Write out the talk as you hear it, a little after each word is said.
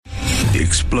The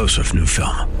explosive new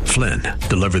film, Flynn,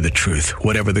 deliver the truth,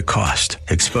 whatever the cost.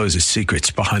 Exposes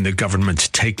secrets behind the government's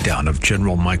takedown of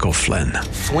General Michael Flynn.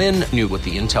 Flynn knew what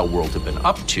the intel world had been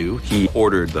up to. He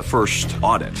ordered the first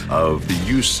audit of the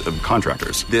use of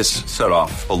contractors. This set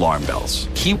off alarm bells.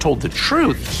 He told the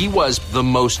truth. He was the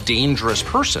most dangerous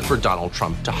person for Donald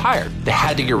Trump to hire. They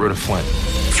had to get rid of Flynn.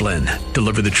 Flynn,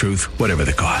 deliver the truth, whatever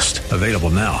the cost. Available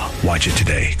now. Watch it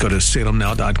today. Go to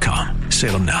salemnow.com.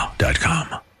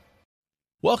 salemnow.com.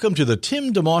 Welcome to the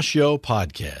Tim DeMoss Show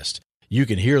podcast. You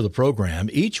can hear the program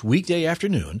each weekday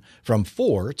afternoon from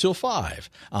 4 till 5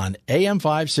 on AM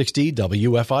 560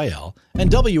 WFIL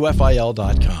and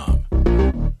WFIL.com.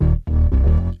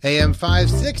 AM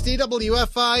 560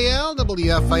 WFIL,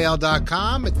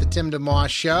 WFIL.com. It's the Tim DeMoss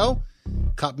Show.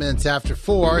 A couple minutes after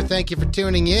 4. Thank you for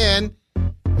tuning in.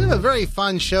 We have a very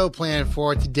fun show planned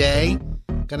for today.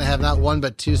 Going to have not one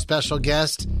but two special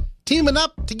guests teaming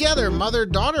up together,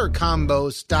 mother-daughter combo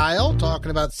style,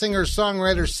 talking about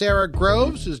singer-songwriter Sara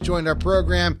Groves, who's joined our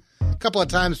program a couple of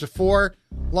times before.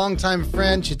 Longtime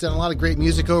friend. She's done a lot of great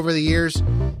music over the years.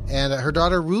 And her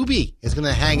daughter Ruby is going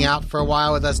to hang out for a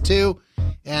while with us, too.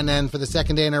 And then for the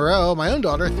second day in a row, my own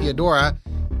daughter, Theodora,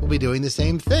 will be doing the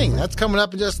same thing. That's coming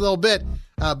up in just a little bit.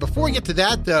 Before we get to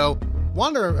that, though, I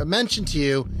want to mention to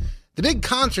you the big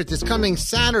concert that's coming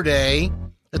Saturday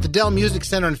at the Dell Music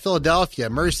Center in Philadelphia,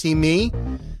 Mercy Me,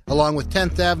 along with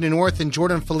 10th Avenue North and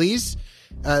Jordan Feliz.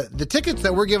 The tickets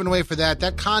that we're giving away for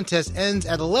that contest ends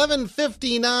at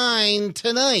 11:59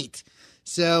 tonight.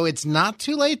 So it's not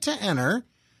too late to enter.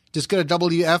 Just go to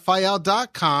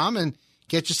WFIL.com and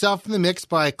get yourself in the mix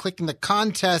by clicking the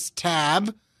contest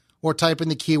tab or type in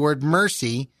the keyword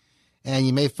Mercy. And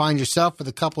you may find yourself with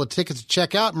a couple of tickets to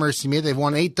check out Mercy Me. They've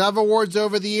won 8 Dove Awards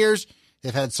over the years.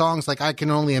 They've had songs like I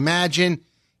Can Only Imagine,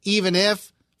 Even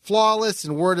If, Flawless,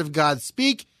 and Word of God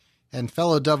Speak, and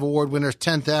fellow Dove Award winners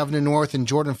 10th Avenue North and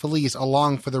Jordan Feliz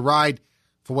along for the ride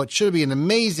for what should be an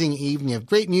amazing evening of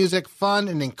great music, fun,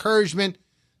 and encouragement.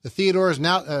 The theater is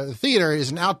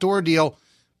an outdoor deal,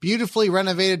 beautifully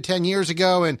renovated 10 years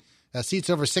ago, and seats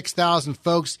over 6,000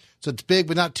 folks. So it's big,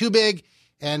 but not too big,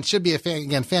 and should be,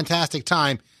 fantastic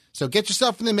time. So get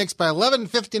yourself in the mix by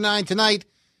 11:59 tonight,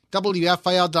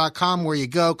 WFIL.com, where you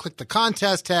go, click the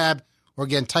contest tab, or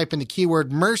again, type in the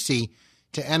keyword Mercy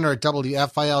to enter at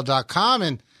WFIL.com,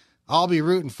 and I'll be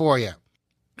rooting for you.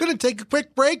 Going to take a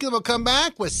quick break, and we'll come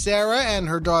back with Sara and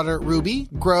her daughter Ruby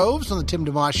Groves on the Tim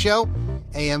DeMoss Show,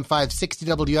 AM 560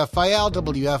 WFIL,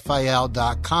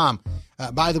 WFIL.com.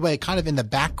 By the way, kind of in the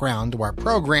background to our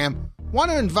program,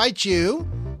 want to invite you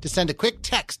to send a quick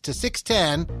text to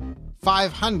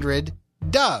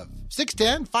 610-500-DOVE.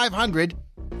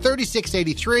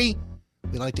 610-500-3683.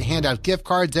 We like to hand out gift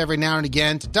cards every now and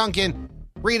again to Dunkin',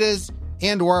 Rita's,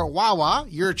 and or Wawa.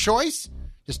 Your choice.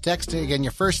 Just text, again,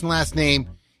 your first and last name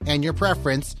and your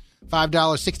preference.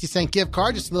 $5.60 gift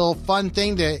card. Just a little fun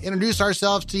thing to introduce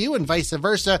ourselves to you and vice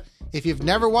versa. If you've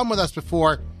never won with us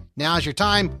before, now's your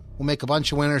time. We'll make a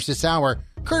bunch of winners this hour,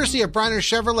 courtesy of Bryner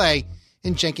Chevrolet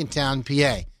in Jenkintown,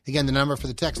 PA. Again, the number for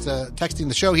the texting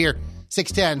the show here,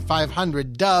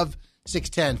 610-500-DOVE,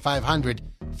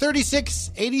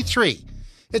 610-500-3683.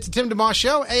 It's the Tim DeMoss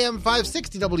Show, AM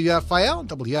 560 WFIL,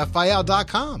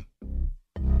 WFIL.com.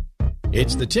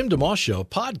 It's the Tim DeMoss Show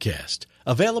podcast,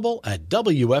 available at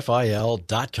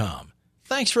WFIL.com.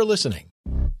 Thanks for listening.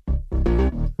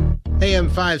 AM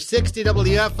 560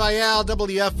 WFIL,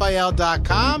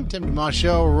 WFIL.com. Tim DeMoss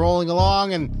Show rolling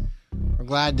along, and we're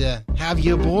glad to have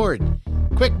you aboard.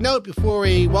 Quick note before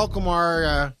we welcome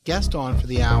our guest on for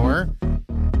the hour.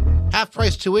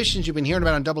 Half-price tuitions you've been hearing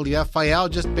about on WFIL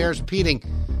just bears repeating.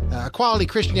 Quality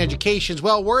Christian education is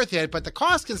well worth it, but the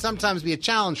cost can sometimes be a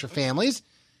challenge for families.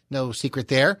 No secret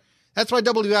there. That's why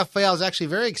WFIL is actually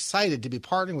very excited to be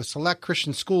partnering with select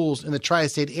Christian schools in the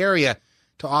tri-state area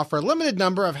to offer a limited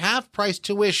number of half-price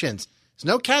tuitions. There's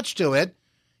no catch to it.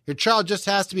 Your child just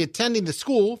has to be attending the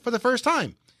school for the first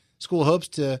time. School hopes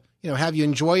to, have you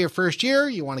enjoy your first year.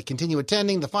 You want to continue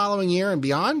attending the following year and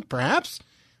beyond, perhaps.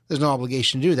 There's no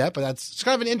obligation to do that, but it's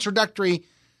kind of an introductory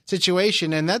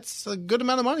situation, and that's a good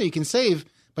amount of money you can save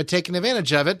by taking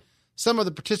advantage of it. Some of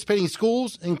the participating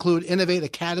schools include Innovate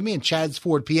Academy in Chadds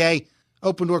Ford, PA,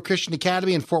 Open Door Christian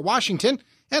Academy in Fort Washington,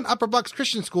 and Upper Bucks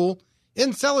Christian School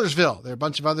in Sellersville. There are a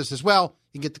bunch of others as well.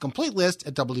 You can get the complete list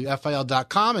at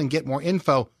WFIL.com and get more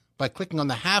info by clicking on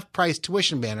the half-price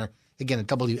tuition banner, again, at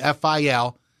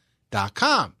WFIL.com.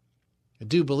 I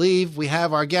do believe we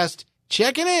have our guest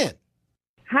checking in.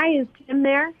 Hi, is Tim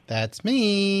there? That's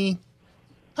me.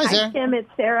 Hi, Sarah. Hi, Tim. It's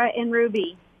Sarah and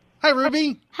Ruby. Hi,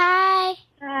 Ruby. Hi.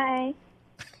 Hi.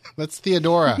 That's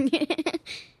Theodora.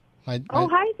 Hi,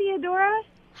 Theodora.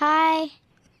 Hi.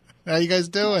 How you guys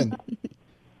doing?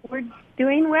 We're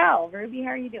doing well. Ruby, how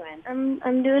are you doing?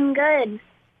 I'm doing good.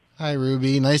 Hi,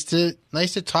 Ruby. Nice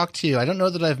to talk to you. I don't know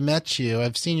that I've met you.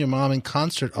 I've seen your mom in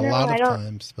concert a lot of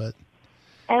times, but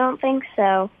I don't think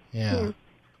so. yeah.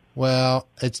 Well,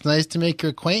 it's nice to make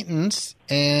your acquaintance.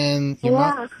 And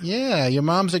your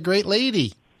mom's a great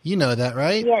lady. You know that,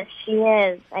 right? Yes, she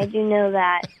is. I do know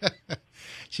that.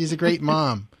 She's a great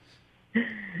mom.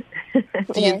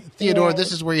 Yes, Theodore,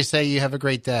 this is where you say you have a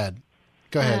great dad.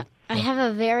 Go ahead. I have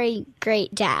a very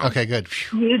great dad. Okay, good.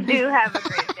 You do have a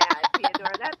great dad,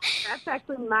 Theodora. That's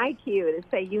actually my cue to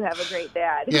say you have a great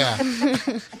dad.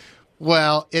 Yeah.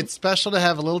 Well, it's special to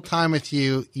have a little time with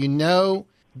you. You know,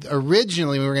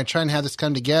 originally we were going to try and have this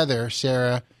come together,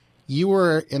 Sarah. You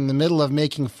were in the middle of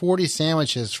making 40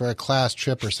 sandwiches for a class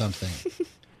trip or something.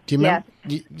 Do you remember?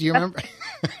 Yes. Do you remember?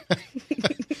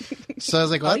 So I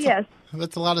was like, well,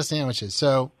 that's a lot of sandwiches.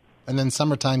 So, and then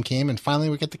summertime came, and finally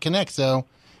we get to connect. So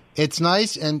it's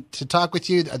nice and to talk with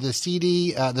you. The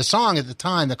CD, the song at the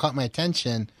time that caught my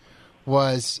attention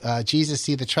was Jesus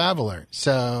See the Traveler.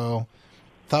 So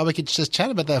thought we could just chat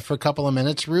about that for a couple of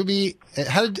minutes. Ruby,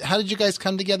 how did you guys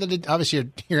come together?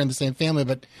 Obviously, you're in the same family,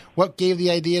 but what gave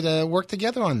the idea to work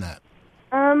together on that?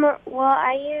 Well,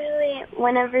 I usually,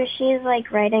 whenever she's,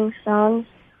 like, writing songs,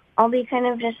 I'll be kind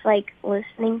of just, like,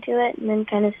 listening to it and then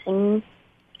kind of singing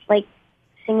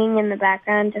in the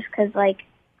background just because, like,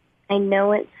 I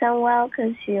know it so well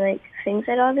because she, like, sings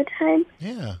it all the time.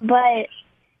 Yeah. But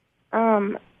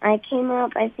I came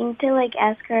up, I think, to, like,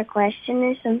 ask her a question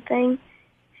or something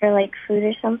for, like, food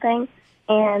or something,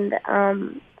 and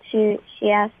she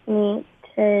asked me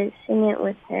to sing it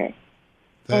with her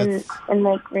and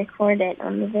like, record it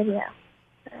on the video.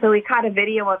 So we caught a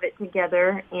video of it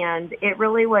together, and it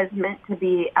really was meant to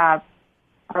be a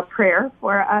prayer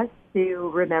for us to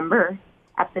remember.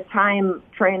 At the time,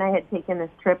 Trey and I had taken this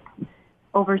trip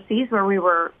overseas where we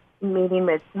were meeting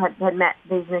with, had met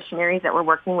these missionaries that were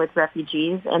working with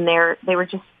refugees, and they were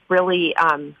just really,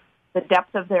 the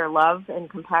depth of their love and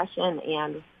compassion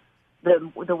and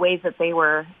the ways that they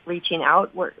were reaching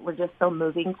out were just so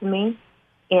moving to me.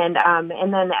 And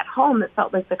then at home, it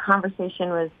felt like the conversation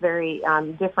was very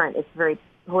different. It's very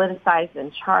politicized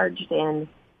and charged, and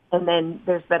then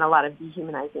there's been a lot of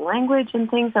dehumanizing language and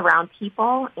things around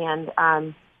people. And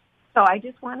so I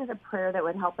just wanted a prayer that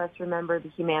would help us remember the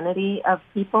humanity of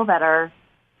people that are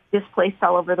displaced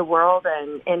all over the world.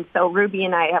 And so Ruby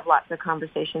and I have lots of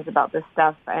conversations about this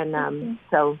stuff, and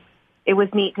so it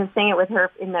was neat to sing it with her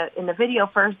in the video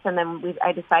first, and then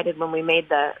I decided when we made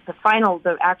the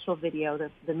actual video,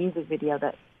 the music video,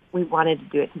 that we wanted to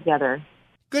do it together.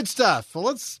 Good stuff. Well,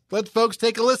 let's let folks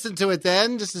take a listen to it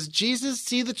then. This is Jesus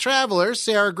See the Traveler,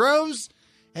 Sarah Groves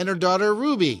and her daughter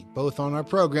Ruby, both on our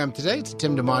program today. It's the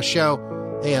Tim DeMoss Show,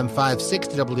 AM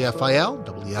 560 WFIL,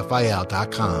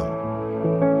 WFIL.com.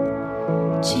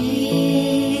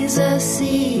 Jesus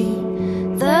see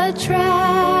the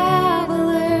traveler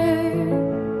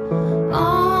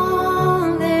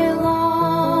on their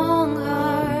long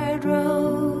hard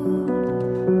road.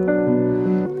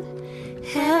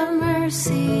 Have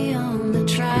mercy on the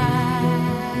traveler.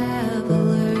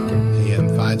 AM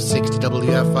 560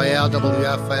 WFIL,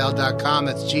 WFIL.com.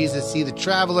 That's Jesus See the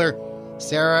Traveler.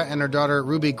 Sarah and her daughter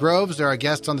Ruby Groves are our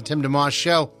guests on the Tim DeMoss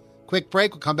Show. Quick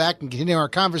break. We'll come back and continue our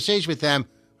conversation with them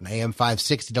on AM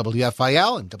 560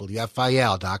 WFIL and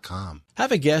WFIL.com.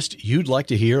 Have a guest you'd like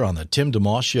to hear on the Tim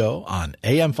DeMoss Show on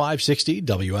AM 560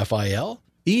 WFIL?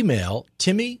 Email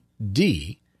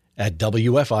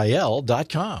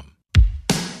timmyd@WFIL.com.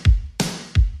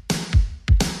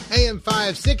 AM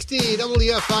 560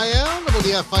 WFIL,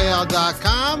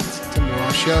 WFIL.com. It's the Tim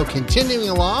DeMoss Show continuing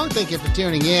along. Thank you for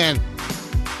tuning in.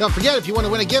 Don't forget, if you want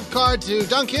to win a gift card to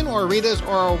Dunkin' or Rita's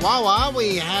or Wawa,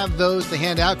 we have those to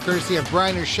hand out courtesy of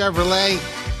Briner Chevrolet.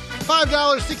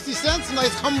 $5.60, a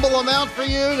nice humble amount for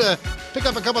you to pick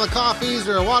up a couple of coffees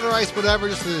or a water ice, whatever,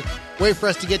 just a way for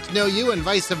us to get to know you and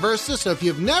vice versa. So if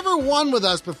you've never won with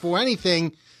us before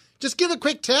anything, just give a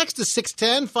quick text to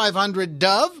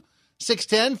 610-500-DOVE,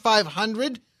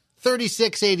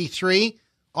 610-500-3683.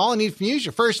 All I need from you is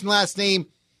your first and last name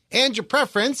and your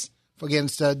preference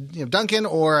against Dunkin'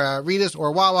 or Rita's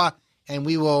or Wawa, and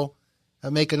we will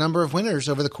make a number of winners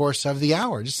over the course of the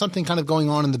hour. Just something kind of going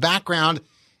on in the background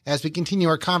as we continue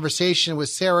our conversation with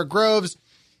Sarah Groves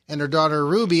and her daughter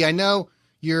Ruby. I know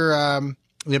you're,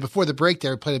 before the break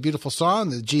there, we played a beautiful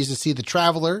song, the Jesus See the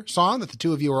Traveler song that the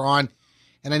two of you are on.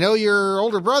 And I know your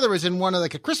older brother was in one of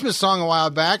like a Christmas song a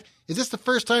while back. Is this the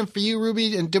first time for you,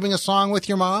 Ruby, in doing a song with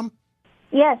your mom?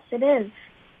 Yes, it is.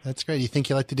 That's great. You think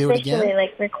you'd like to do it Officially, again?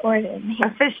 like, recorded.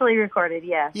 Officially recorded,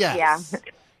 yes. Yes. Yeah.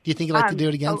 Do you think you'd like to do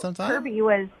it again so sometime?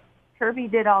 Kirby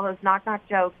did all those knock-knock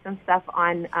jokes and stuff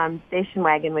on Station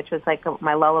Wagon, which was like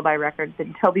my lullaby record.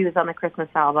 And Toby was on the Christmas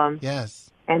album. Yes.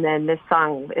 And then this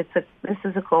song, this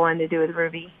is a cool one to do with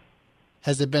Ruby.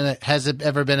 Has it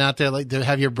ever been out there? Like,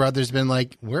 have your brothers been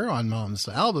like, we're on Mom's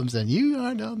albums and you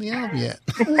aren't on the album yet?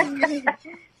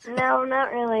 No,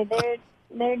 not really.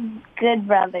 They're good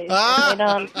brothers. Ah! They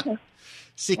don't.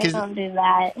 See, They because don't do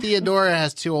that. Theodora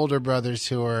has two older brothers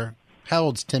who are. How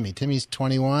old's Timmy? Timmy's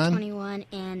 21? 21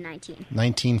 and 19.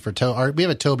 19 for Toby. We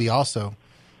have a Toby also,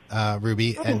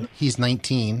 Ruby, and he's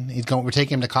 19. We're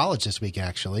taking him to college this week,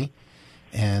 actually.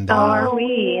 And Are we?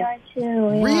 We are too.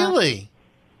 Yeah. really?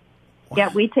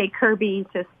 Yeah, we take Kirby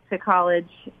to college.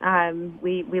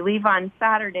 We leave on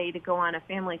Saturday to go on a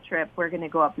family trip. We're going to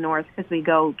go up north because we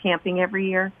go camping every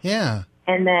year. Yeah.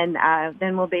 And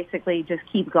then we'll basically just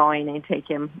keep going and take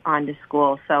him on to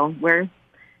school. So we're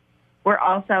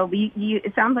also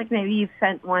it sounds like maybe you've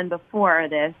sent one before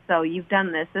this, so you've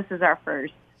done this. This is our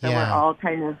first, so Yeah. we're all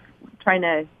kind of trying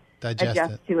to Digest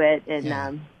adjust it. to it. And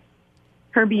Yeah.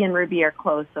 Kirby and Ruby are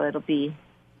close, so it'll be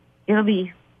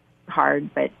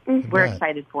hard, but we're bet.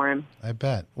 excited for him. I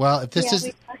bet. Well, if this Yeah,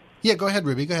 is... Yeah, go ahead,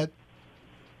 Ruby. Go ahead.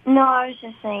 No, I was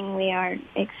just saying we are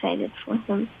excited for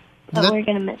him, but That- we're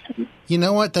going to miss him. You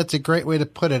know what? That's a great way to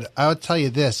put it. I'll tell you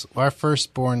this. Our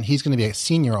firstborn, he's going to be a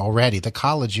senior already. The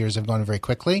college years have gone very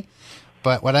quickly.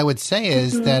 But what I would say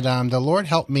is that the Lord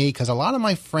helped me because a lot of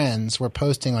my friends were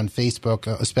posting on Facebook,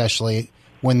 especially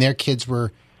when their kids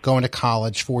were going to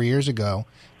college 4 years ago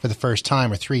for the first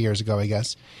time, or 3 years ago, I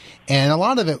guess. And a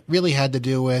lot of it really had to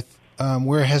do with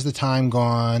where has the time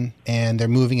gone, and they're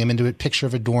moving him into a picture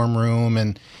of a dorm room.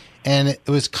 And it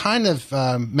was kind of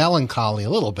melancholy a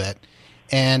little bit.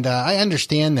 And I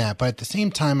understand that. But at the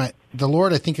same time, the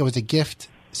Lord, I think it was a gift,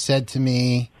 said to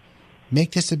me,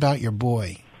 make this about your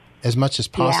boy as much as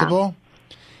possible.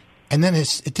 Yeah. And then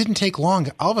it didn't take long.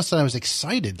 All of a sudden, I was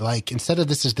excited. Like, instead of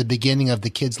this is the beginning of the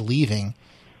kids leaving,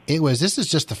 this is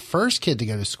just the first kid to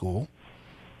go to school.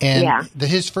 And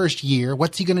his first year,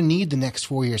 what's he going to need the next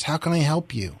 4 years? How can I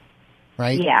help you?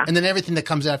 Right? Yeah. And then everything that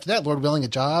comes after that, Lord willing, a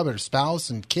job or a spouse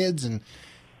and kids, and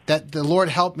that the Lord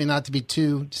helped me not to be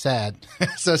too sad.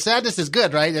 So sadness is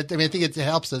good, right? I mean, I think it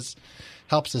helps us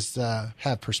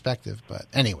have perspective. But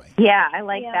anyway. Yeah, I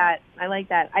like that. I like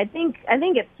that. I think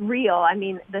it's real. I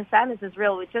mean, the sadness is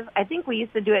real. I think we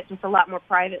used to do it just a lot more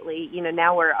privately. You know,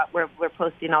 now we're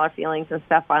posting all our feelings and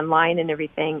stuff online and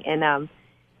everything, and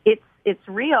it's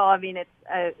real. I mean,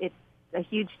 it's a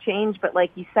huge change, but like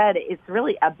you said, it's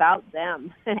really about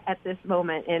them at this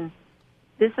moment, and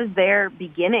this is their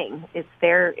beginning. It's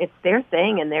their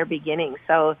thing and their beginning.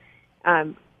 So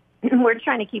we're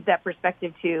trying to keep that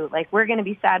perspective too. Like, we're going to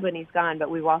be sad when he's gone,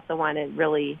 but we also want to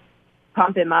really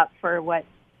pump him up for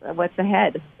what's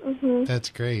ahead. Mm-hmm. That's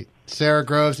great. Sarah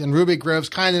Groves and Ruby Groves,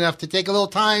 kind enough to take a little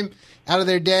time out of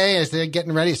their day as they're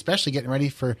getting ready, especially getting ready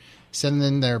for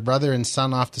sending their brother and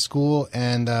son off to school.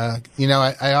 And, I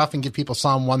often give people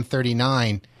Psalm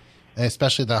 139,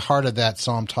 especially the heart of that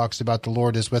psalm talks about the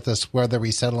Lord is with us, whether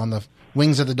we settle on the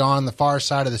wings of the dawn, the far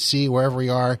side of the sea, wherever we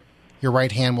are, your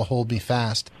right hand will hold me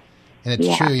fast. And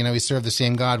it's true, we serve the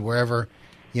same God wherever,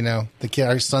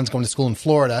 our son's going to school in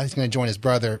Florida. He's going to join his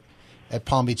brother at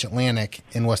Palm Beach Atlantic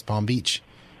in West Palm Beach.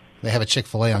 They have a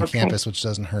Chick-fil-A on campus, which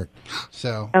doesn't hurt.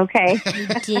 So okay,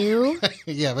 do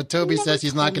yeah, but Toby says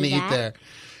he's not going to eat there.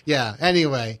 Yeah.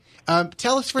 Anyway,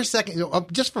 tell us for a second,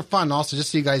 just for fun, also, just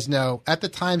so you guys know. At the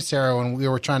time, Sarah, when we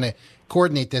were trying to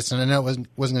coordinate this, and I know it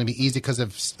wasn't going to be easy because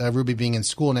of Ruby being in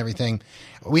school and everything,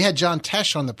 we had John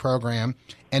Tesh on the program,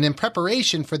 and in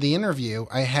preparation for the interview,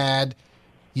 I had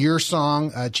your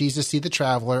song, Jesus See the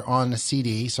Traveler, on a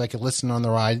CD, so I could listen on the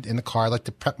ride in the car. I like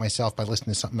to prep myself by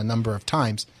listening to something a number of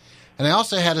times. And I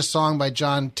also had a song by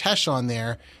John Tesh on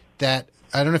there that,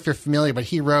 I don't know if you're familiar, but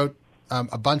he wrote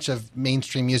a bunch of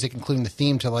mainstream music, including the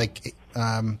theme to like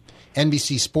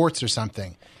NBC Sports or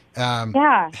something. Have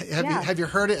you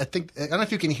heard it? I don't know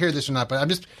if you can hear this or not, but I'm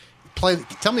just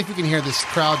tell me if you can hear this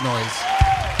crowd noise.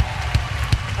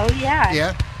 Oh yeah.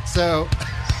 Yeah. So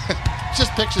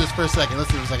just picture this for a second.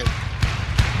 Listen for a second.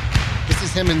 This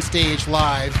is him in stage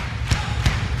live.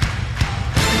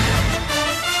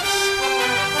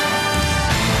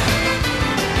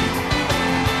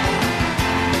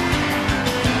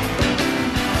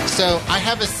 So I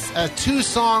have a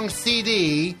 2-song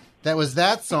CD that was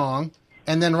that song,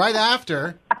 and then right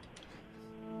after,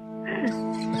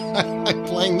 I'm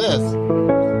playing this.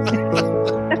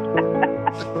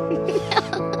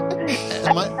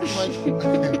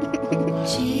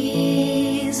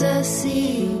 Jesus,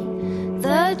 see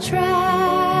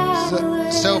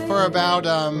for about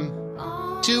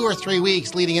 2 or 3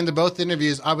 weeks leading into both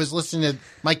interviews, I was listening to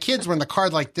my kids were in the car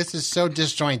like, this is so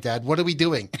disjoint, Dad. What are we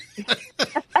doing?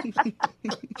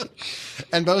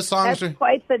 And both songs That's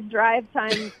quite the drive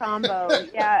time combo.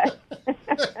 Yeah.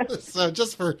 So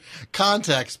just for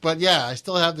context, but yeah, I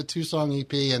still have the 2-song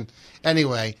EP. And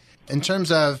anyway, in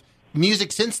terms of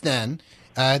music since then,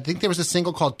 I think there was a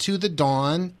single called To the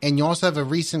Dawn, and you also have a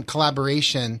recent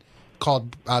collaboration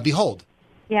called Behold.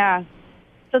 Yeah.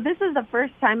 So this is the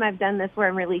first time I've done this where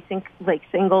I'm releasing like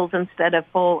singles instead of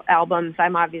full albums.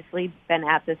 I'm obviously been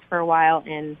at this for a while,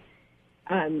 and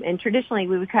traditionally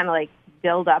we would kind of like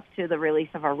build up to the release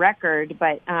of a record,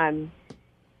 but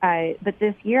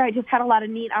this year I just had a lot of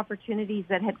neat opportunities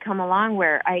that had come along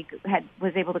where I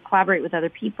was able to collaborate with other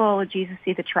people. Jesus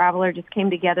See the Traveler just came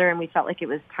together, and we felt like it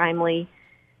was timely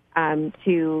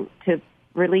to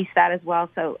release that as well.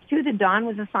 So To the Dawn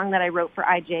was a song that I wrote for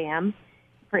IJM,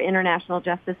 for International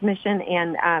Justice Mission,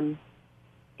 and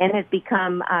has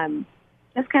become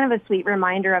just kind of a sweet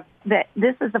reminder of that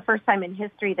this is the first time in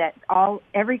history that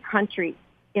every country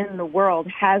in the world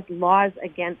has laws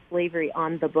against slavery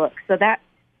on the books. So that's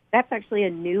actually a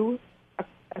new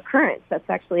occurrence. That's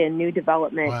actually a new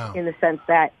development. Wow. In the sense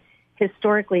that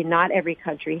historically not every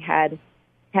country had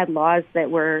laws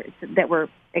that were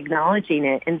acknowledging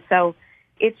it. And so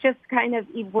it's just kind of,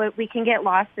 we can get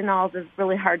lost in all the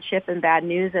really hardship and bad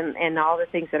news and all the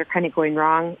things that are kind of going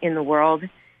wrong in the world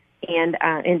and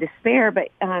in despair. But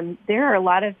there are a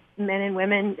lot of men and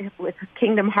women with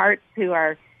kingdom hearts who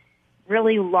are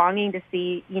really longing to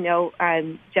see,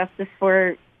 justice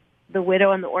for the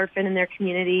widow and the orphan in their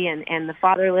community and the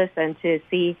fatherless, and to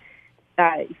see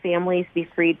families be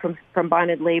freed from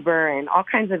bonded labor, and all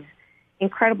kinds of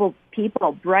incredible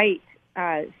people, bright,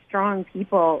 strong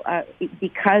people,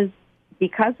 because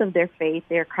of their faith,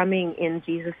 they're coming in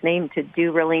Jesus' name to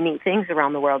do really neat things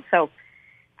around the world. So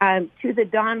To the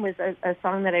Dawn was a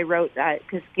song that I wrote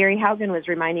because Gary Haugen was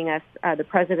reminding us, the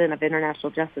president of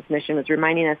International Justice Mission was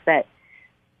reminding us that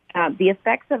the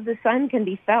effects of the sun can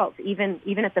be felt even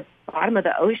at the bottom of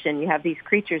the ocean. You have these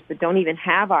creatures that don't even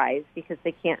have eyes because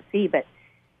they can't see, but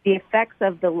the effects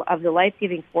of the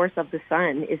life-giving force of the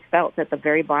sun is felt at the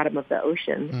very bottom of the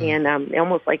ocean. And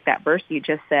almost like that verse you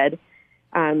just said,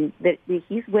 that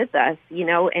he's with us,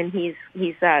 and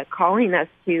he's calling us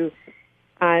to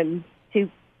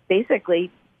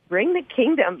basically bring the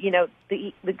kingdom.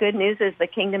 The good news is the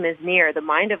kingdom is near. The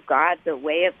mind of God, the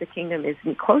way of the kingdom is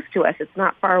close to us. It's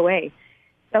not far away.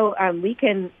 So we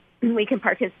can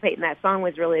participate in that song.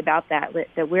 Was really about that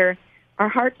our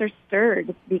hearts are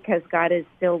stirred because God is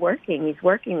still working. He's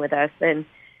working with us and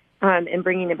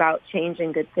bringing about change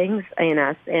and good things in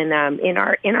us and in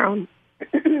our own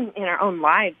in our own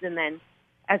lives. And then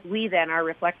as we then are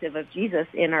reflective of Jesus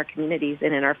in our communities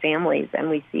and in our families, and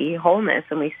we see wholeness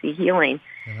and we see healing.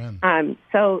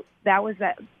 So that was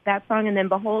that song. And then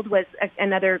Behold was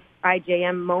another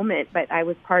IJM moment, but I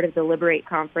was part of the Liberate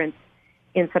conference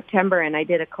in September, and I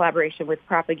did a collaboration with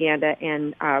Propaganda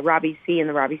and Robbie C. and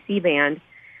the Robbie C. Band,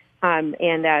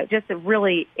 and just a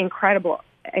really incredible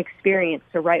experience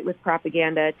to write with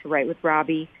Propaganda, to write with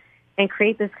Robbie, and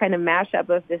create this kind of mashup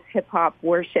of this hip-hop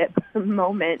worship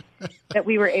moment that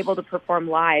we were able to perform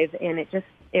live. And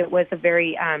it was a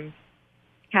very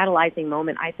catalyzing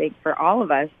moment, I think, for all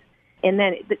of us. And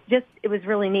then it was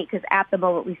really neat because at the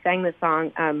moment we sang the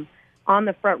song, on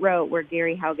the front row were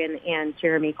Gary Haugen and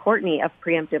Jeremy Courtney of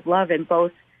Preemptive Love, and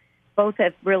both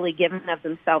have really given of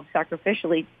themselves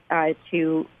sacrificially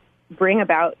to bring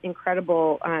about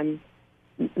incredible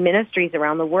ministries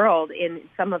around the world in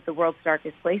some of the world's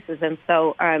darkest places. And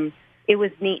so it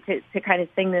was neat to kind of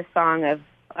sing this song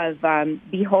of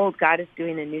Behold, God is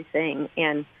doing a new thing,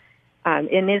 and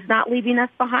is not leaving us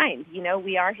behind.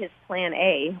 We are his plan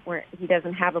A, where he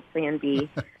doesn't have a plan B.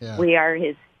 Yeah. We are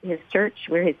his church,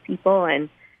 we're his people, and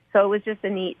so it was just a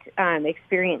neat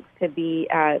experience to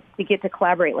get to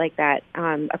collaborate like that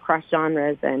across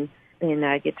genres and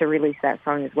get to release that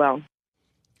song as well.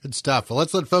 Good stuff. Well,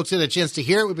 let's let folks get a chance to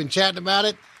hear it. We've been chatting about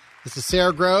it. This is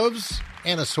Sarah Groves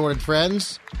and Assorted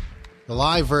Friends, the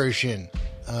live version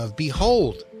of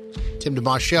Behold. Tim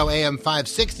DeMoss Show, AM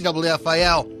 560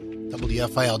 WFIL,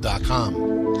 WFIL.com.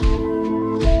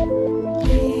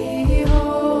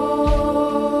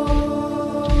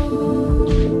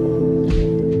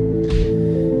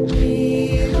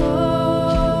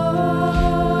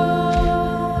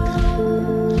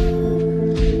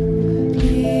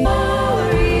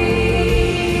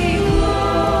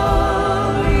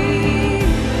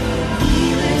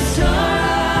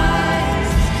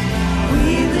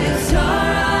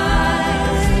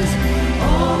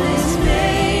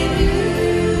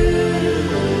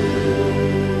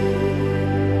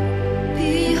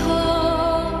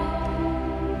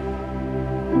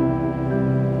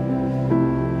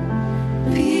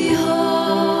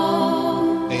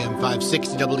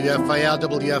 AM560 WFIL,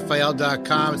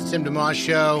 WFIL.com. It's Tim DeMoss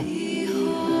Show.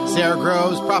 Sarah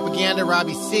Groves, Propaganda,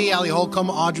 Robbie C., Ali Holcomb,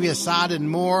 Audrey Assad, and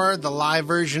more. The live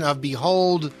version of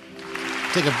Behold.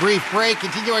 Take a brief break.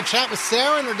 Continue our chat with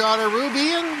Sarah and her daughter Ruby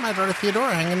and my daughter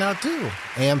Theodora hanging out too.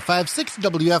 AM560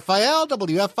 WFIL,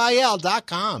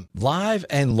 WFIL.com. Live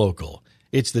and local.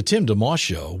 It's the Tim DeMoss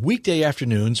Show, weekday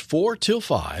afternoons 4 till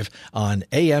 5 on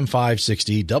AM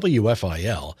 560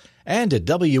 WFIL and at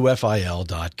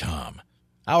WFIL.com.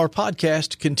 Our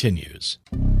podcast continues.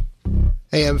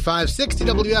 AM560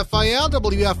 WFIL,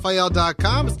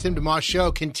 WFIL.com. It's Tim DeMoss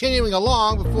Show. Continuing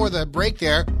along before the break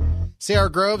there, Sarah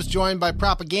Groves joined by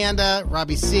Propaganda,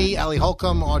 Robbie C., Ali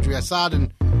Holcomb, Audrey Assad,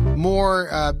 and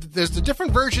more. There's a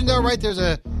different version, though, right? There's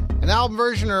an album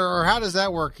version, or how does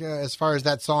that work as far as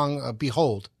that song,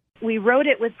 Behold? We wrote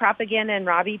it with Propaganda and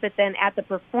Robbie, but then at the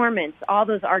performance, all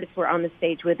those artists were on the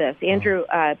stage with us. Andrew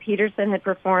Peterson had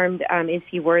performed, Is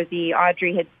He Worthy?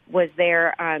 Audrey was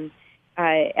there.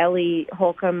 Ellie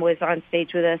Holcomb was on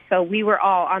stage with us. So we were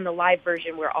all, on the live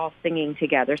version, we're all singing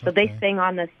together. So they sang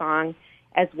on the song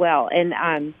as well.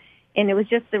 And it was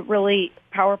just a really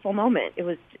powerful moment. It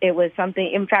was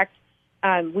something, in fact,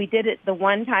 we did it the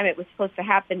one time it was supposed to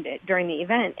happen during the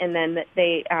event, and then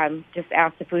they just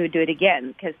asked if we would do it again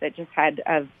because it just had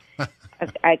a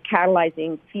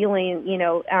catalyzing feeling. You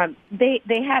know, they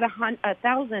had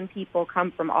 1,000 people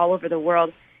come from all over the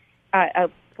world. A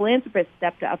philanthropist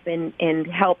stepped up and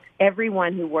helped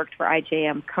everyone who worked for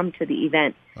IJM come to the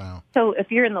event. Wow. So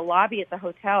if you're in the lobby at the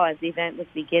hotel as the event was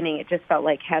beginning, it just felt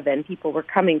like heaven. People were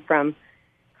coming from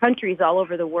countries all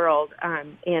over the world,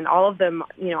 and all of them,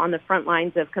 you know, on the front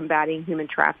lines of combating human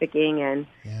trafficking and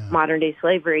modern-day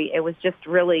slavery. It was just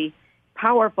really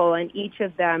powerful, and each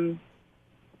of them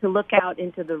to look out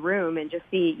into the room and just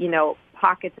see, you know,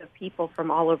 pockets of people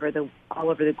from all over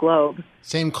the globe.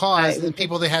 Same cause and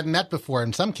people they hadn't met before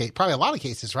in some case, probably a lot of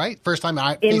cases, right? First time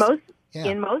in most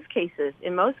cases.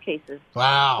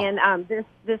 Wow. And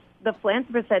the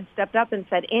philanthropist had stepped up and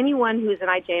said, anyone who's an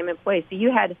IJM employee. So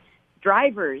you had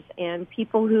drivers and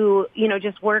people who, you know,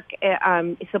 just work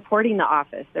supporting the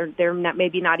office. They're not,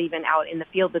 maybe not even out in the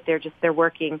field, but they're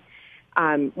working.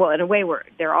 Well, in a way,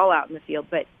 they're all out in the field,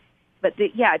 but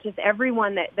just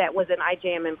everyone that was an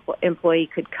IJM employee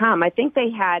could come. I think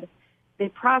they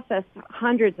processed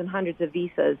hundreds and hundreds of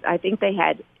visas. I think they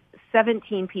had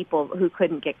 17 people who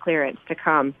couldn't get clearance to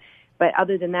come. But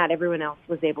other than that, everyone else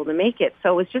was able to make it.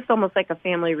 So it was just almost like a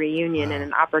family reunion and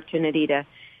an opportunity to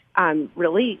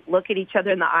really look at each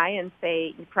other in the eye and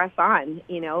say, press on,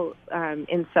 you know.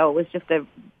 And so it was just to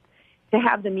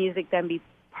have the music then be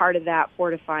part of that,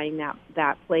 fortifying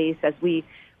that place as we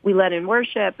led in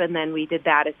worship, and then we did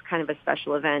that as kind of a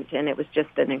special event, and it was just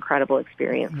an incredible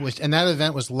experience. And that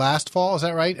event was last fall, is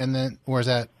that right? And then, or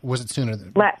was it sooner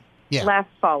than last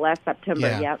fall, last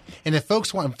September? Yep. And if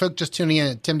folks just tuning in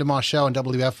at Tim DeMoss Show and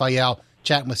WFIL,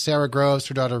 chatting with Sarah Groves,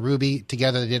 her daughter Ruby,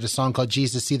 together they did a song called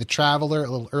Jesus See the Traveler a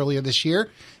little earlier this year,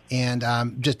 and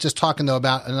just talking though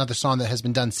about another song that has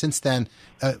been done since then.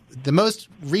 The most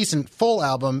recent full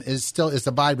album is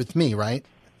Abide With Me, right?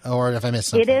 Or if I missed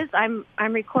something? It is. I'm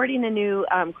recording a new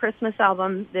Christmas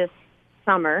album this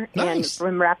summer, nice. And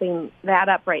I'm wrapping that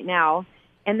up right now.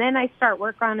 And then I start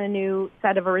work on a new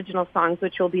set of original songs,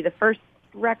 which will be the first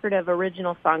record of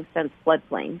original songs since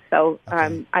Floodplain. So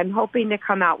I'm hoping to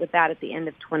come out with that at the end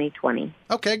of 2020.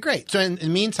 Okay, great. So in the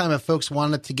meantime, if folks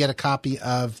wanted to get a copy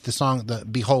of the song, the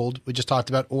Behold, we just talked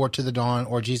about, or To the Dawn,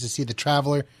 or Jesus See the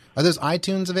Traveler, are those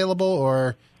iTunes available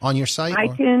or on your site?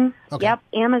 iTunes, Okay. Yep.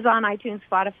 Amazon, iTunes,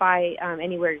 Spotify,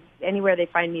 anywhere they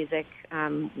find music,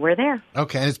 we're there.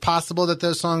 Okay, and it's possible that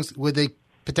those songs, would they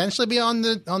potentially be on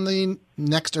the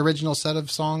next original set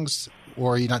of songs,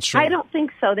 or are you not sure? I don't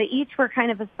think so. They each were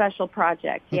kind of a special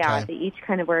project. Yeah, Okay. they each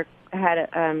kind of had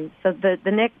so the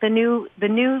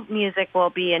new music will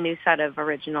be a new set of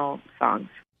original songs.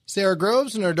 Sarah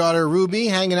Groves and her daughter Ruby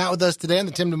hanging out with us today on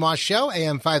the Tim DeMoss Show,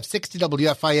 AM 560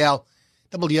 WFIL,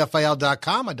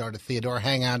 WFIL.com. My daughter Theodora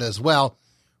hang out as well.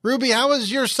 Ruby, how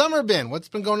has your summer been? What's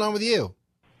been going on with you?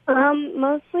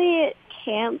 Mostly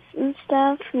camps and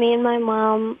stuff. Me and my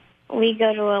mom, we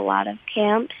go to a lot of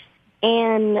camps,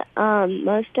 and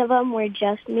most of them were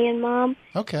just me and Mom.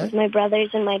 Okay. 'Cause my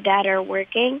brothers and my dad are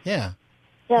working. Yeah.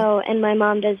 So, and my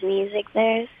mom does music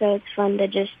there, so it's fun to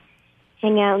just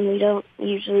hang out, and we don't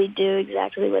usually do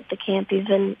exactly what the camp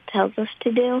even tells us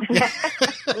to do.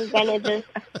 We kind of just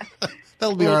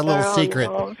That'll be our little secret.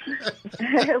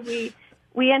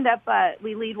 We end up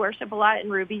we lead worship a lot,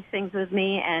 and Ruby sings with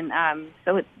me, and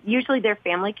so it's usually they're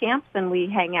family camps, and we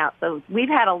hang out. So we've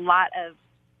had a lot of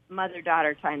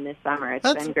mother-daughter time this summer. It's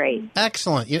That's been great.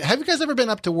 Excellent. Have you guys ever been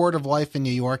up to Word of Life in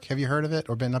New York? Have you heard of it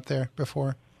or been up there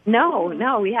before?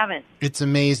 No, we haven't. It's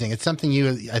amazing. It's something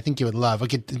I think you would love.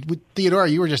 Okay, Theodora,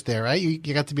 you were just there, right? You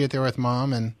got to be there with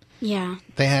Mom, and Yeah.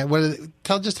 they had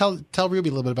tell Ruby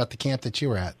a little bit about the camp that you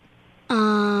were at.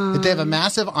 They have a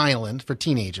massive island for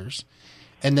teenagers,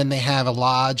 and then they have a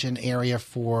lodge and area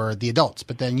for the adults.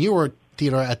 But then you were,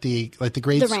 Theodora, at the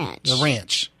grades, The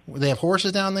ranch. They have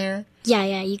horses down there.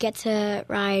 Yeah. You get to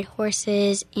ride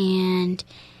horses, and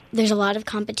there's a lot of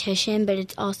competition, but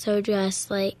it's also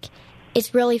just like,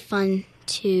 it's really fun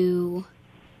to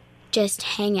just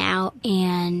hang out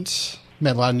and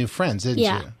Met a lot of new friends, didn't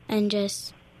you? and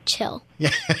just chill.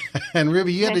 Yeah. And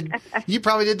Ruby, you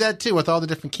probably did that too with all the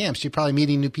different camps. You're probably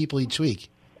meeting new people each week.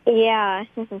 Yeah.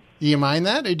 Do you mind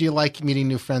that, or do you like meeting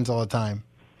new friends all the time?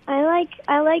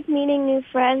 I like meeting new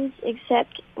friends,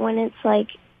 except when it's like,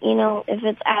 if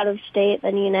it's out of state,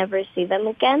 then you never see them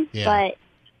again. Yeah. But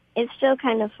it's still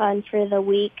kind of fun for the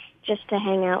week just to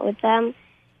hang out with them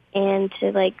and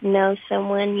to, like, know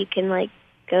someone you can, like,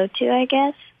 go to, I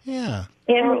guess. Yeah.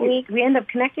 And we end up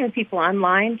connecting with people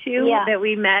online, too, Yeah. that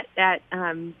we met at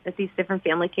these different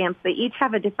family camps. They each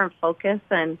have a different focus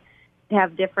and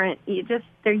have different,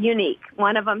 they're unique.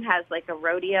 One of them has, like, a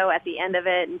rodeo at the end of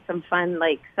it and some fun,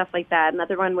 like, stuff like that.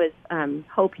 Another one was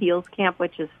Hope Heals Camp,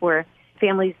 which is for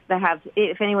families that have,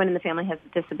 if anyone in the family has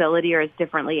a disability or is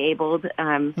differently abled.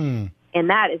 And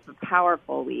that is a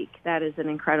powerful week. That is an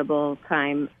incredible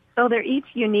time. So they're each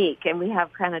unique, and we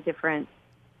have kind of different,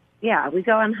 we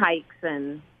go on hikes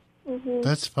and... Mm-hmm.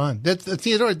 That's fun.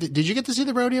 Theodora, did you get to see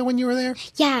the rodeo when you were there?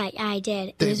 Yeah, I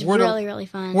did. It was really, really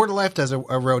fun. Word of Life does a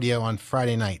rodeo on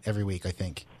Friday night every week, I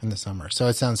think, in the summer. So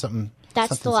it sounds something...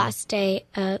 That's the last day,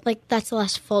 that's the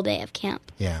last full day of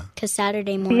camp. Yeah. Because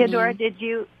Saturday morning... Theodora, did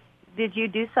you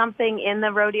do something in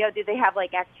the rodeo? Do they have,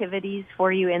 like, activities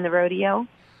for you in the rodeo?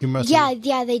 You must Yeah,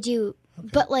 they do. Okay.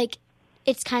 But, like,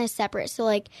 it's kind of separate. So,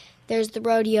 like, there's the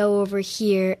rodeo over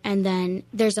here, and then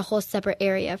there's a whole separate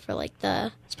area for, like,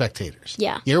 the... Spectators.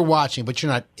 Yeah. You're watching, but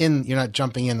you're not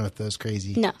jumping in with those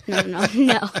crazy... No. Definitely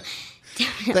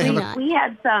not.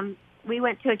 We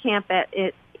went to a camp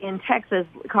in Texas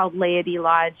called Laity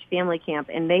Lodge Family Camp,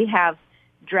 and they have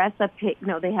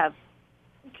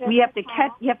you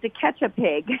have to catch a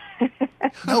pig.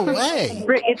 No way.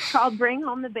 It's called Bring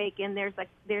Home the Bacon. There's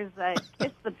a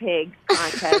Kiss the Pig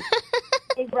contest.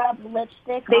 They rub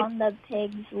lipstick on the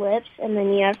pig's lips, and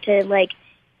then you have to, like,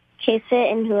 kiss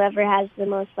it, and whoever has the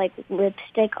most, like,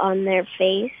 lipstick on their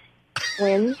face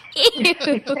wins. Ew.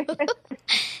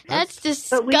 That's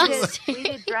disgusting. But we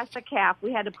did dress a calf.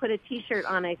 We had to put a T-shirt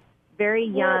on a very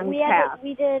young calf.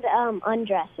 We did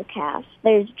undress a calf.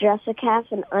 There's dress a calf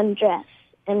and undress,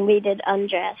 and we did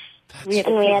undress. We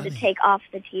had to take off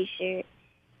the T-shirt.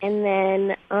 And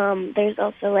then there's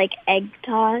also, like, egg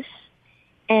toss,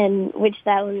 and which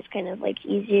that one's kind of, like,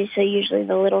 easier, so usually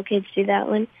the little kids do that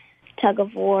one. Tug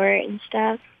of war and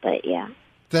stuff, but yeah.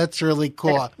 That's really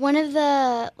cool. One of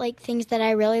the, like, things that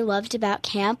I really loved about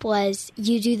camp was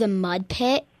you do the mud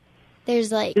pit. There's,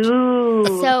 like... Ooh.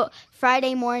 So,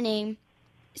 Friday morning,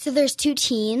 so there's 2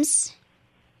 teams,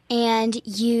 and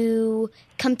you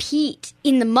compete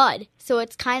in the mud. So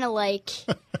it's kind of like...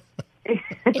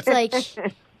 It's like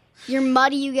you're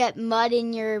muddy, you get mud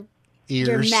in your Ears.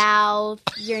 Your mouth,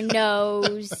 your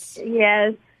nose.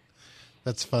 Yes.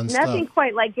 That's fun stuff. Nothing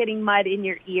quite like getting mud in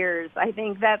your ears. I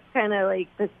think that's kind of like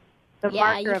the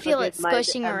marker you of feel a it good mud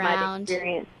around.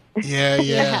 experience.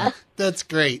 Yeah. That's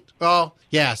great. Well,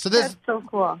 yeah. So that's so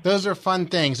cool. Those are fun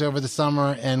things over the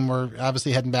summer, and we're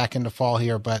obviously heading back into fall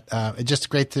here. But it's just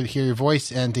great to hear your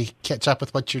voice and to catch up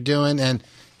with what you're doing. And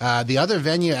the other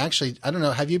venue, actually, I don't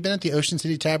know. Have you been at the Ocean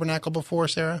City Tabernacle before,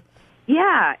 Sarah?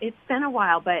 Yeah, it's been a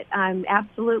while, but I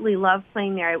absolutely love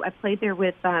playing there. I played there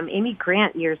with Amy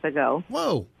Grant years ago.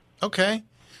 Whoa. Okay.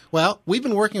 Well, we've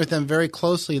been working with them very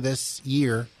closely this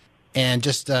year, and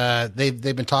just they've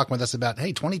been talking with us about,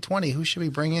 hey, 2020, who should we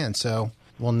bring in? So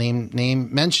we'll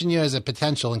mention you as a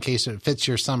potential in case it fits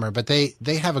your summer. But they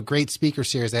have a great speaker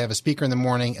series. They have a speaker in the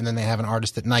morning, and then they have an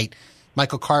artist at night.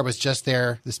 Michael Carr was just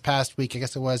there this past week, I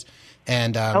guess it was,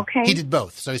 and he did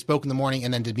both. So he spoke in the morning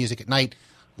and then did music at night.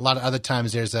 A lot of other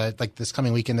times there's like this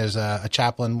coming weekend, there's a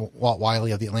chaplain, Walt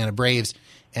Wiley of the Atlanta Braves,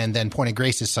 and then Point of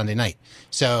Grace is Sunday night.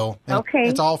 So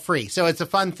it's all free. So it's a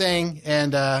fun thing.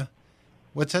 And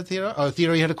what's that, Theodore? Oh,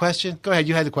 Theodore, you had a question? Go ahead.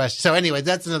 You had a question. So anyway,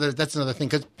 that's another thing,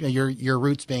 because your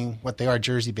roots being what they are,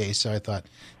 Jersey based. So I thought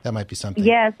that might be something.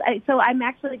 Yes. So I'm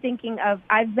actually thinking of,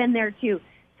 I've been there too.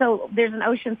 So there's an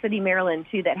Ocean City, Maryland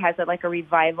too, that has a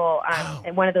revival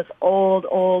on one of those old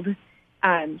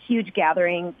huge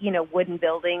gathering, wooden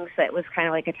buildings that was kind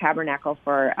of like a tabernacle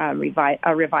for a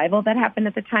revival that happened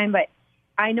at the time. But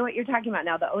I know what you're talking about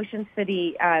now, the Ocean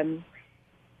City.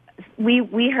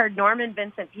 We heard Norman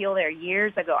Vincent Peale there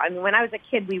years ago. I mean, when I was a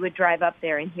kid, we would drive up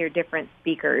there and hear different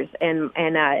speakers, and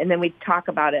then we'd talk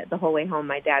about it the whole way home.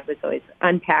 My dad was always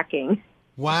unpacking.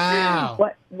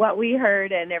 Wow. What we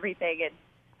heard and everything.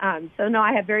 And so, no,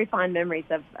 I have very fond memories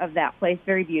of that place.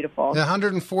 Very beautiful.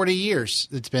 140 years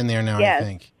it's been there now, yes. I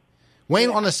think. Wayne,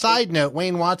 on a side note,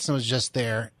 Wayne Watson was just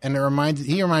there, and he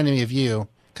reminded me of you,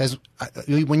 because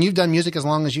when you've done music as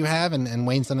long as you have, and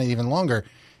Wayne's done it even longer,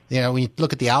 when you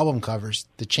look at the album covers,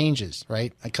 the changes,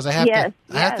 right? Because I have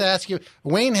to ask you,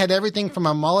 Wayne had everything from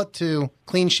a mullet to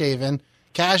clean shaven,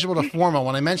 casual to formal.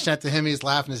 When I mentioned that to him, he's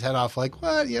laughing his head off like,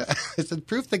 what? Yeah. I said,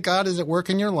 proof that God is at work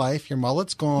in your life. Your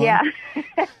mullet's gone. Yeah.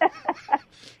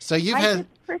 So I did a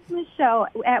Christmas show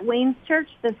at Wayne's church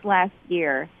this last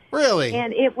year. Really?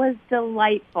 And it was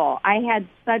delightful. I had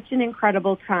such an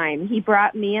incredible time. He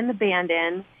brought me and the band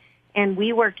in, and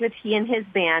we worked with he and his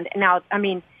band. Now, I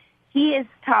mean, he is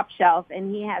top shelf,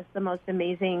 and he has the most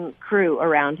amazing crew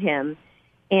around him.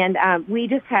 And we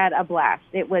just had a blast.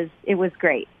 It was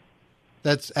great.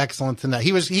 That's excellent to know.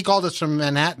 He called us from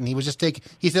Manhattan. He was just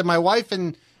he said, my wife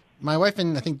and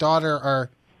I think daughter are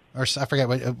I forget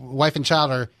what, wife and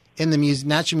child are in the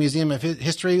Natural Museum of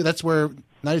History. That's where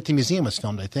Night at the Museum was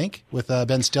filmed, I think, with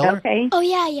Ben Stiller. Okay. Oh,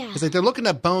 yeah. It's like they're looking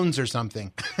at bones or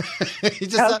something.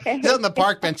 He's on the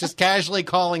park bench, just casually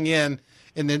calling in.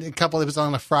 And then it was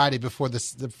on a Friday before the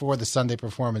Sunday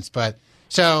performance. But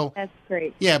so that's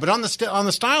great. Yeah, but on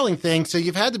the styling thing, so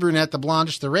you've had the brunette, the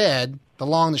blondish, the red, the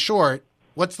long, the short.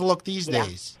 What's the look these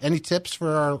days? Any tips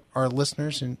for our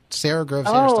listeners and Sarah Grove's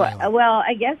hairstyle? Well,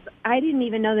 I guess I didn't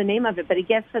even know the name of it, but I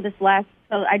guess for this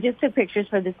so I just took pictures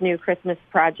for this new Christmas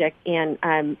project, and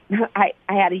I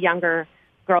had a younger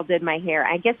girl did my hair.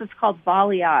 I guess it's called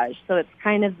balayage, so it's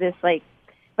kind of this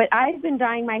but I've been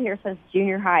dyeing my hair since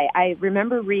junior high. I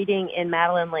remember reading in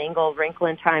Madeleine L'Engle, Wrinkle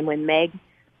in Time, when Meg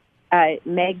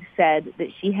said that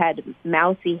she had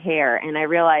mousy hair, and I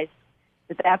realized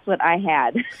that's what I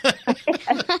had.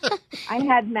 I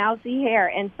had mousy hair,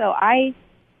 and so I've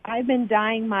been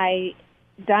dyeing my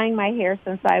hair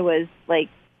since I was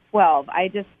 12.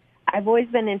 I've always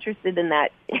been interested in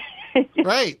that.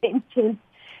 Right.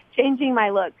 Changing my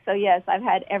look. So yes, I've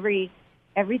had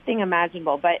everything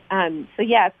imaginable. But so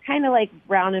yeah, it's kind of like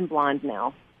brown and blonde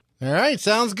now. All right,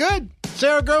 sounds good.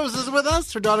 Sarah Groves is with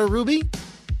us. Her daughter Ruby,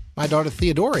 my daughter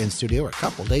Theodora in studio a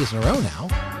couple days in a row now,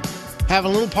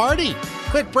 having a little party.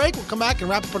 Quick break. We'll come back and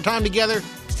wrap up our time together.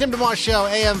 It's Tim DeMoss Show,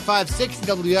 AM 560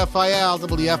 WFIL,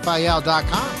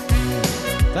 WFIL.com.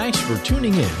 Thanks for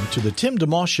tuning in to the Tim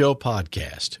DeMoss Show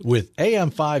podcast with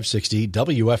AM 560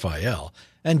 WFIL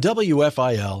and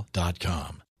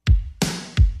WFIL.com.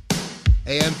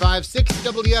 AM 560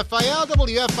 WFIL,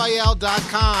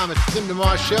 WFIL.com. It's the Tim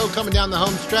DeMoss Show coming down the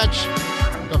home stretch.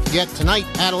 Don't forget, tonight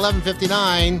at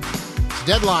 11:59, it's the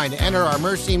deadline to enter our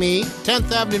Mercy Me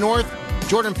 10th Avenue North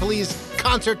Jordan Feliz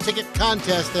concert ticket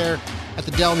contest there at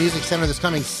the Dell Music Center this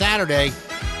coming Saturday.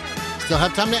 Still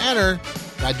have time to enter.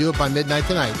 Gotta do it by midnight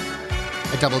tonight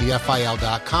at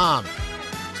WFIL.com.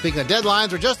 Speaking of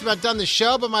deadlines, we're just about done the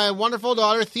show, but my wonderful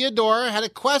daughter Theodora had a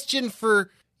question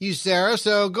for you, Sarah.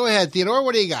 So go ahead, Theodora.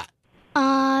 What do you got?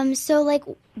 So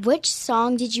which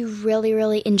song did you really,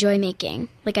 really enjoy making?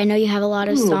 I know you have a lot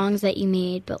of songs that you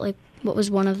made, but what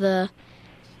was one of the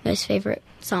most favorite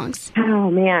songs? Oh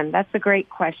man, that's a great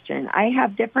question. I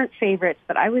have different favorites,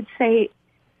 but I would say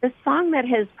the song that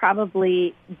has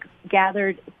probably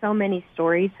gathered so many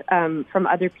stories from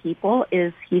other people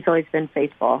is He's Always Been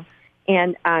Faithful.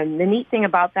 And the neat thing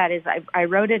about that is I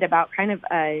wrote it about kind of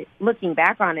looking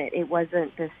back on it. It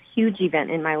wasn't this huge event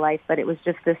in my life, but it was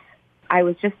just I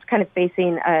was just kind of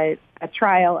facing a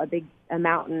trial, a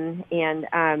mountain, and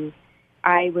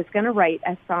I was going to write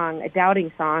a song, a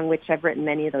doubting song, which I've written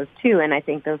many of those too, and I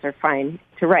think those are fine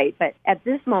to write. But at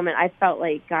this moment, I felt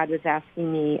like God was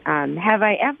asking me, have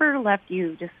I ever left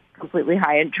you just completely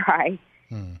high and dry?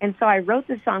 And so I wrote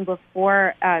the song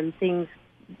before things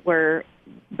were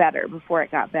better, before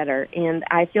it got better. And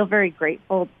I feel very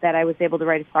grateful that I was able to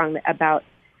write a song about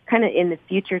kind of in the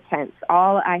future tense,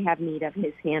 all I have need of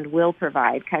His hand will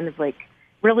provide, kind of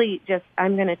really just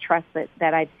I'm going to trust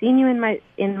that I've seen you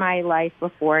in my life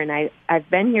before, and I've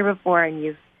been here before, and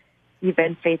you've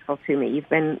been faithful to me. You've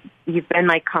been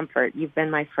my comfort. You've been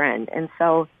my friend. And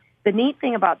so the neat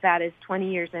thing about that is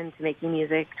 20 years into making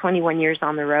music, 21 years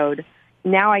on the road,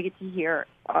 now I get to hear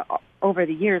over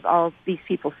the years all of these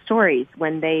people's stories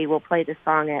when they will play the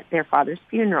song at their father's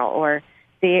funeral, or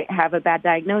they have a bad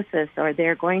diagnosis or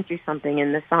they're going through something,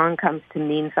 and the song comes to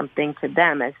mean something to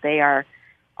them as they are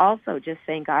also just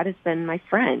saying, God has been my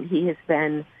friend. He has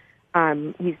been,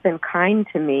 he's been kind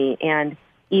to me. And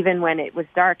even when it was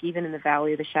dark, even in the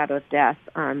valley of the shadow of death,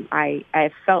 I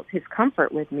have felt his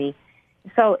comfort with me.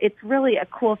 So it's really a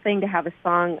cool thing to have a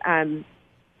song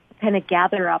kind of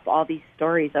gather up all these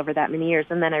stories over that many years.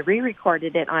 And then I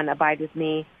re-recorded it on Abide With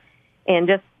Me. And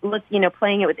just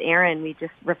playing it with Aaron, we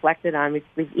just reflected on.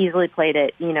 We've easily played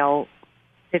it,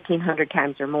 1,500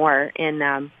 times or more, and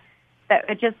that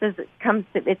it just comes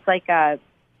to. It's like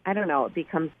it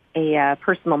becomes a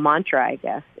personal mantra, I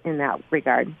guess, in that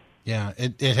regard. Yeah,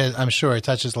 it has. I'm sure it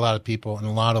touches a lot of people in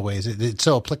a lot of ways. It's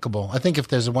so applicable. I think if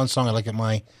there's one song I like at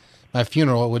my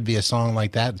funeral, it would be a song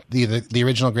like that, either the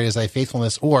original "Great Is Thy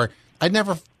Faithfulness," or I'd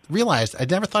never thought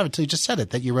of it until you just said it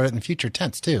that you wrote it in future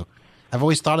tense too. I've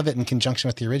always thought of it in conjunction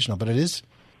with the original, but it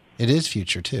is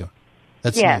future too.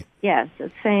 That's yes, neat. Yes.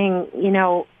 It's saying,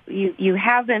 you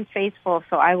have been faithful,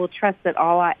 so I will trust that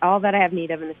all that I have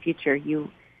need of in the future,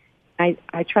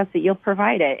 I trust that you'll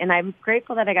provide it. And I'm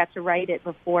grateful that I got to write it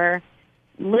before,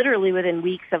 literally within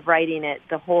weeks of writing it,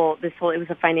 it was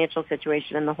a financial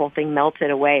situation, and the whole thing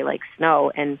melted away like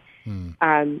snow. And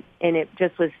it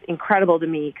just was incredible to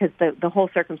me because the whole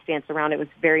circumstance around it was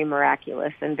very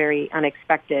miraculous and very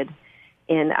unexpected.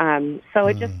 And so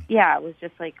it just, it was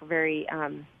just like very,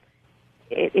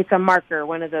 it's a marker,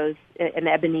 one of those, an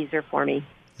Ebenezer for me.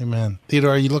 Amen.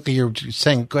 Theodore, you're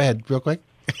saying, go ahead real quick.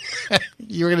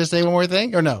 You were going to say one more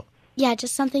thing or no? Yeah,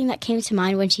 just something that came to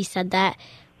mind when she said that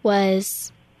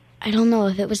was, I don't know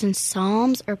if it was in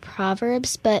Psalms or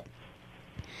Proverbs, but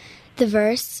the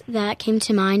verse that came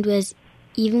to mind was,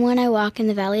 even when I walk in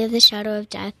the valley of the shadow of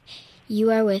death,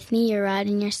 you are with me, your rod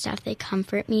and your staff, they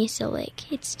comfort me. So,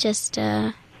 it's just,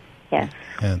 Yes. Yeah,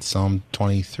 it's Psalm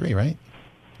 23, right?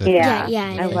 Yeah,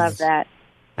 I love that.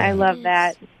 Yeah. I love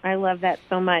that. I love that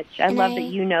so much. I love that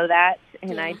you know that,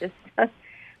 and I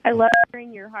love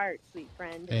hearing your heart, sweet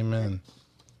friend. Amen.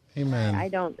 Amen. I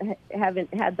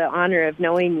haven't had the honor of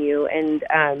knowing you,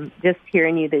 and just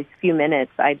hearing you these few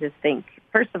minutes, I just think,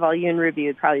 first of all, you and Ruby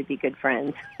would probably be good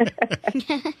friends.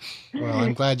 Well,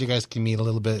 I'm glad you guys can meet a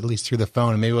little bit, at least through the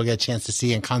phone, and maybe we'll get a chance to see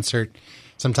you in concert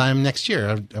sometime next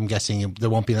year. I'm guessing there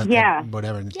won't be nothing,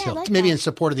 whatever, maybe in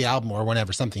support of the album or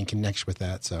whatever, something connects with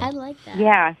that. So I'd like that.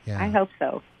 Yeah, I hope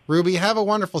so. Ruby, have a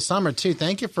wonderful summer, too.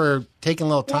 Thank you for taking a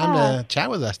little time to chat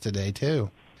with us today, too.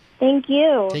 Thank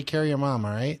you. Take care of your mom,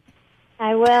 all right?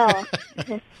 I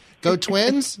will. Go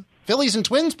Twins. Phillies and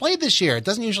Twins played this year. It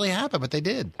doesn't usually happen, but they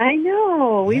did. I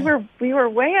know. We were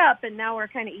way up, and now we're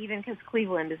kind of even because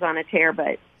Cleveland is on a tear.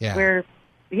 But we're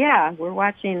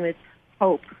watching with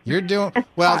hope. You're doing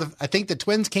well. I think the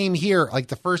Twins came here like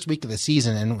the first week of the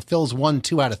season, and Phil's won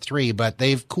 2 out of 3, but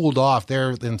they've cooled off.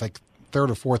 They're in like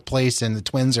 3rd or 4th place, and the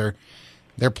Twins they're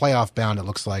playoff bound. It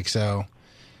looks like so.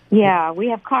 Yeah, we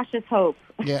have cautious hope.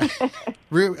 Yeah,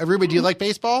 Ruby, do you like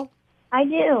baseball? I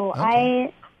do.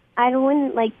 Okay. I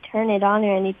wouldn't turn it on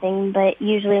or anything, but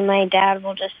usually my dad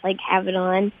will just have it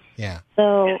on. Yeah.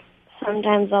 So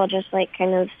sometimes I'll just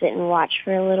kind of sit and watch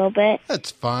for a little bit.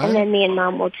 That's fine. And then me and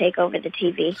Mom will take over the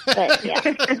TV. But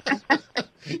yeah.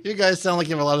 You guys sound like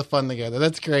you have a lot of fun together.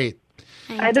 That's great.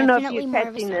 I don't know if you're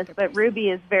catching this, but Ruby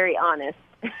is very honest.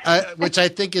 Which I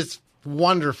think is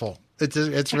wonderful.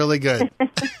 It's really good.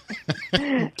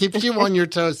 Keeps you on your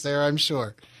toes, Sarah, I'm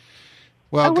sure.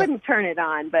 Well, I wouldn't turn it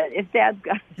on, but if Dad's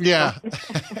got it. Yeah.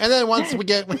 And then once we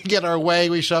get our way,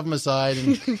 we shove them aside.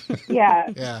 And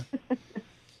yeah.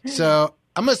 So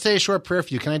I'm going to say a short prayer for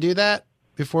you. Can I do that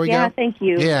before we go? Yeah, thank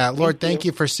you. Yeah, Lord, thank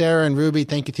you for Sarah and Ruby.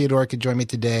 Thank you, Theodore, could join me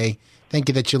today. Thank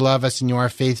you that you love us and you are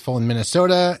faithful in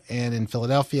Minnesota and in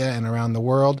Philadelphia and around the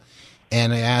world.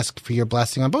 And I ask for your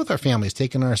blessing on both our families,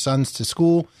 taking our sons to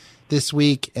school this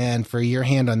week, and for your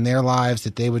hand on their lives,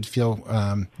 that they would feel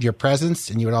your presence,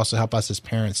 and you would also help us as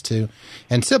parents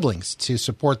and siblings to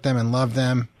support them and love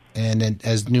them. And then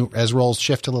as roles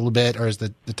shift a little bit, or as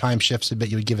the time shifts a bit,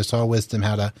 you would give us all wisdom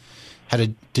how to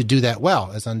do that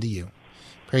well as unto you.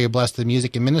 Pray you bless the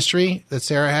music and ministry that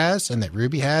Sarah has and that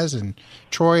Ruby has and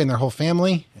Troy and their whole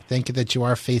family. Thank you that you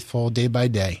are faithful day by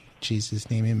day. In Jesus'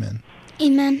 name, amen.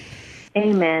 Amen.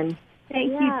 Amen.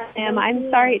 Thank you, Sam. I'm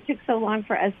sorry it took so long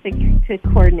for us to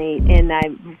coordinate, and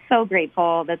I'm so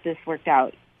grateful that this worked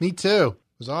out. Me too.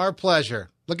 It was our pleasure.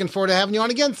 Looking forward to having you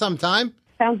on again sometime.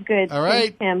 Sounds good. All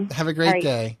right. Thanks, Sam. Have a great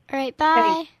day. All right.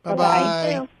 Bye.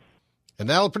 Bye-bye. And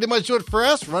that'll pretty much do it for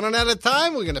us. Running out of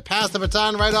time. We're going to pass the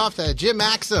baton right off to Jim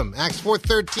Maxim, Acts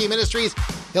 413 Ministries.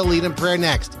 He'll lead in prayer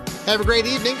next. Have a great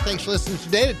evening. Thanks for listening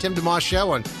today to Tim DeMoss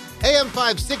Show on AM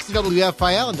 560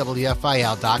 WFIL and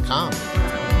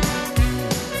WFIL.com.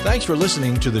 Thanks for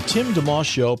listening to the Tim DeMoss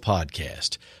Show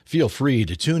podcast. Feel free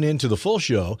to tune in to the full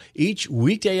show each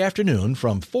weekday afternoon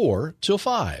from 4 till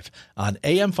 5 on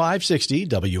AM 560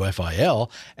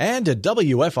 WFIL and at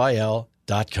WFIL.com.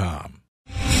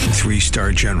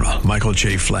 3-star General Michael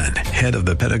J. Flynn, head of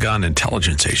the Pentagon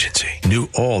Intelligence Agency, knew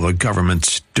all the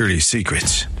government's dirty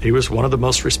secrets. He was one of the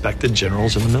most respected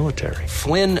generals in the military.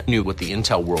 Flynn knew what the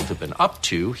intel world had been up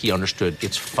to. He understood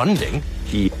its funding.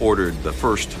 He ordered the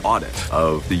first audit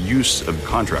of the use of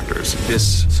contractors.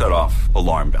 This set off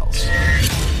alarm bells.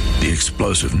 The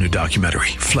explosive new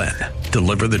documentary, Flynn,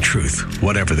 Deliver the Truth,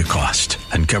 Whatever the Cost,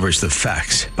 uncovers the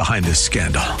facts behind this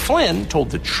scandal. Flynn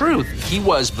told the truth. He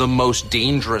was the most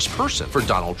dangerous person for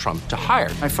Donald Trump to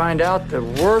hire. I find out the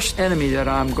worst enemy that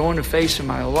I'm going to face in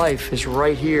my life is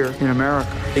right here in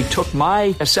America. They took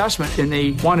my assessment and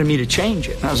they wanted me to change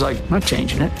it. And I was like, I'm not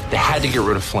changing it. They had to get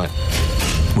rid of Flynn.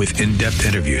 With in-depth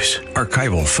interviews,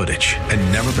 archival footage,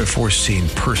 and never-before-seen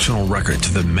personal records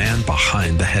of the man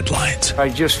behind the headlines. I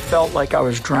just felt like I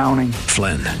was drowning.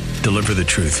 Flynn, Deliver the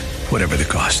Truth, Whatever the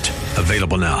Cost.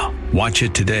 Available now. Watch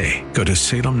it today. Go to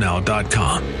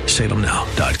salemnow.com.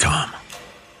 salemnow.com.